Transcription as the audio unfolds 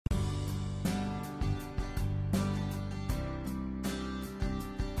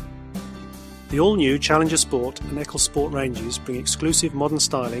The all-new Challenger Sport and Eccles Sport ranges bring exclusive modern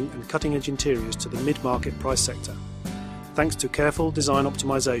styling and cutting-edge interiors to the mid-market price sector. Thanks to careful design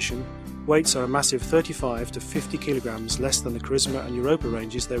optimization, weights are a massive 35 to 50 kilograms less than the Charisma and Europa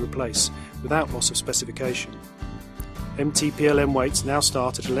ranges they replace, without loss of specification. MT-PLM weights now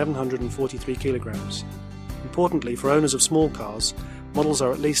start at 1143 kilograms. Importantly, for owners of small cars, models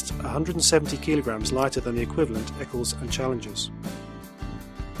are at least 170 kilograms lighter than the equivalent Eccles and Challengers.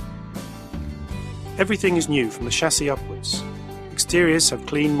 Everything is new from the chassis upwards. Exteriors have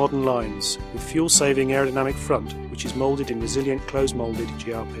clean modern lines, with fuel-saving aerodynamic front, which is moulded in resilient close-moulded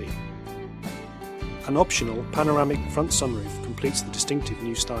GRP. An optional panoramic front sunroof completes the distinctive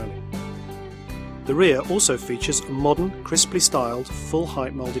new styling. The rear also features a modern, crisply styled,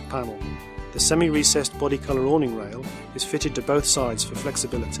 full-height moulded panel. The semi-recessed body colour awning rail is fitted to both sides for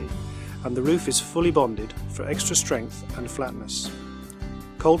flexibility, and the roof is fully bonded for extra strength and flatness.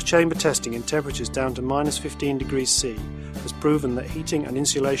 Cold chamber testing in temperatures down to -15 degrees C has proven that heating and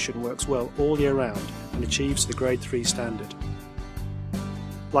insulation works well all year round and achieves the Grade 3 standard.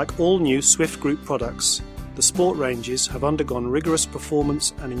 Like all new Swift Group products, the sport ranges have undergone rigorous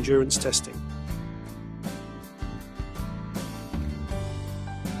performance and endurance testing.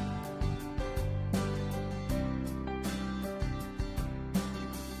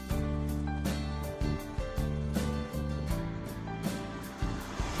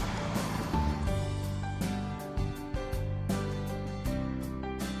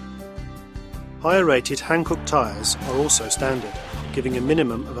 Higher rated Hankook tyres are also standard, giving a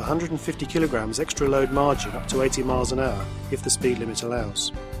minimum of 150 kilograms extra load margin up to 80 miles an hour if the speed limit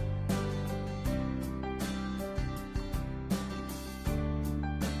allows.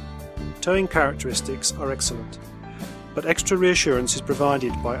 Towing characteristics are excellent, but extra reassurance is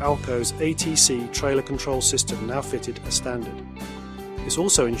provided by Alco's ATC trailer control system, now fitted as standard. This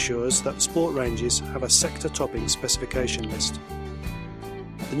also ensures that sport ranges have a sector-topping specification list.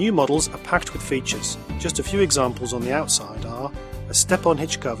 The new models are packed with features. Just a few examples on the outside are a step-on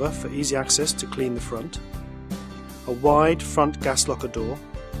hitch cover for easy access to clean the front, a wide front gas locker door,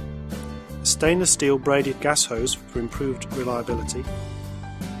 a stainless steel braided gas hose for improved reliability,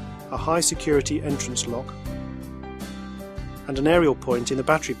 a high security entrance lock, and an aerial point in the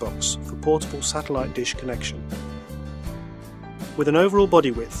battery box for portable satellite dish connection. With an overall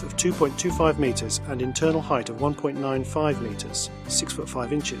body width of 2.25 metres and internal height of 1.95 metres, 6 foot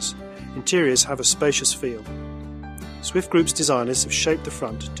 5 inches, interiors have a spacious feel. Swift Group's designers have shaped the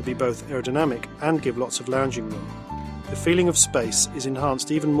front to be both aerodynamic and give lots of lounging room. The feeling of space is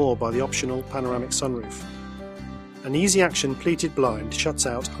enhanced even more by the optional panoramic sunroof. An easy-action pleated blind shuts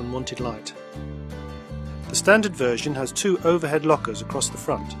out unwanted light. The standard version has 2 overhead lockers across the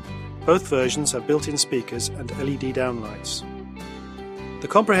front. Both versions have built-in speakers and LED downlights. The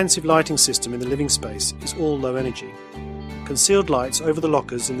comprehensive lighting system in the living space is all low energy. Concealed lights over the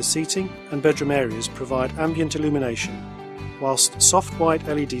lockers in the seating and bedroom areas provide ambient illumination, whilst soft white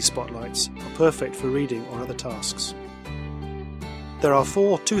LED spotlights are perfect for reading or other tasks. There are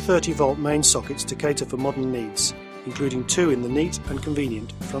 4 230-volt main sockets to cater for modern needs, including 2 in the neat and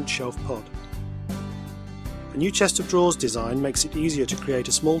convenient front shelf pod. A new chest of drawers design makes it easier to create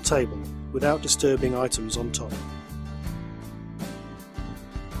a small table without disturbing items on top.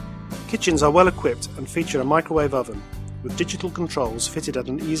 Kitchens are well equipped and feature a microwave oven with digital controls fitted at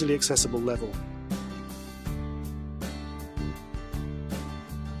an easily accessible level.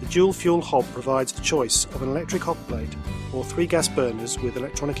 The dual fuel hob provides the choice of an electric hot plate or 3 gas burners with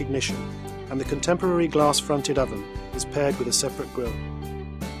electronic ignition, and the contemporary glass-fronted oven is paired with a separate grille.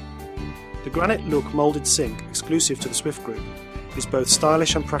 The granite look moulded sink exclusive to the Swift Group is both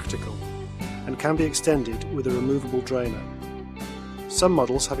stylish and practical, and can be extended with a removable drainer. Some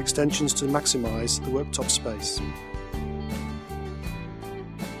models have extensions to maximise the worktop space.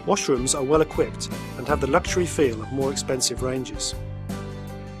 Washrooms are well equipped and have the luxury feel of more expensive ranges.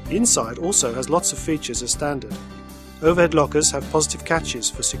 The inside also has lots of features as standard. Overhead lockers have positive catches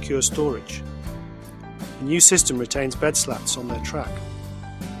for secure storage. The new system retains bed slats on their track.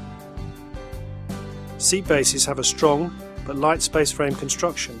 Seat bases have a strong but light space frame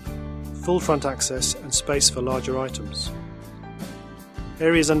construction, full front access and space for larger items.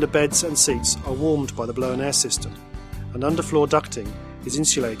 Areas under beds and seats are warmed by the blown air system, and underfloor ducting is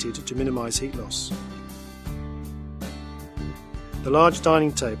insulated to minimise heat loss. The large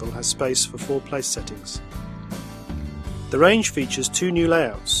dining table has space for 4 place settings. The range features 2 new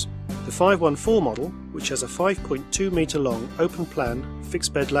layouts. The 514 model, which has a 5.2 metre long open plan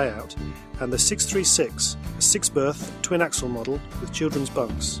fixed bed layout, and the 636, a 6-berth twin axle model with children's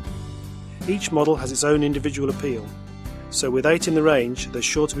bunks. Each model has its own individual appeal, So with 8 in the range, there's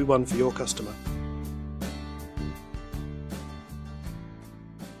sure to be one for your customer.